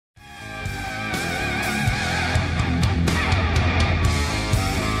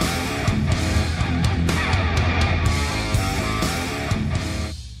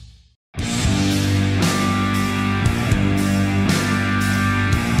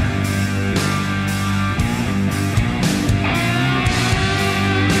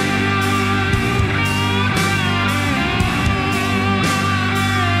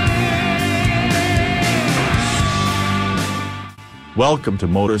Welcome to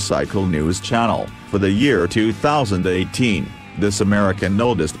Motorcycle News Channel. For the year 2018, this American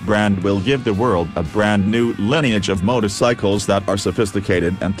oldest brand will give the world a brand new lineage of motorcycles that are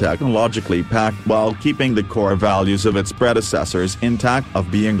sophisticated and technologically packed while keeping the core values of its predecessors intact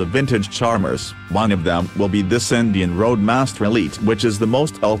of being the vintage charmers. One of them will be this Indian Roadmaster Elite, which is the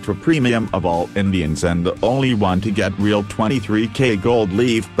most ultra-premium of all Indians and the only one to get real 23K gold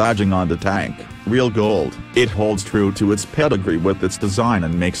leaf badging on the tank. Real gold. It holds true to its pedigree with its design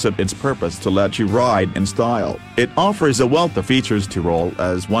and makes it its purpose to let you ride in style. It offers a wealth of features to roll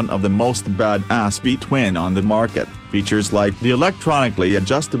as one of the most badass V-twin on the market. Features like the electronically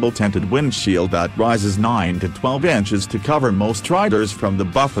adjustable tinted windshield that rises 9 to 12 inches to cover most riders from the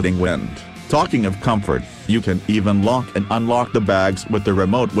buffeting wind. Talking of comfort, you can even lock and unlock the bags with the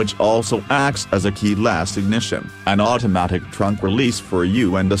remote, which also acts as a keyless ignition, an automatic trunk release for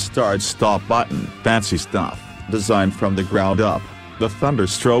you, and a start-stop button. Fancy stuff. Designed from the ground up, the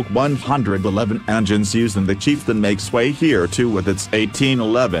Thunderstroke 111 engines used in the Chieftain makes way here too, with its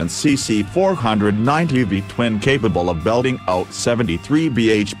 1811cc 490 V-twin capable of belting out 73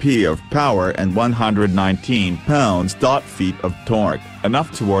 bhp of power and 119 pounds-feet of torque,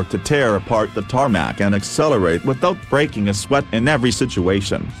 enough to work to tear apart the tarmac and accelerate without breaking a sweat in every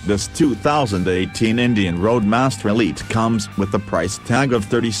situation. This 2018 Indian Roadmaster Elite comes with a price tag of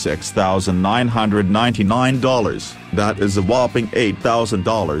 $36,999. That is a whopping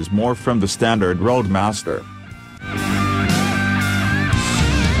 $8,000 more from the standard Roadmaster.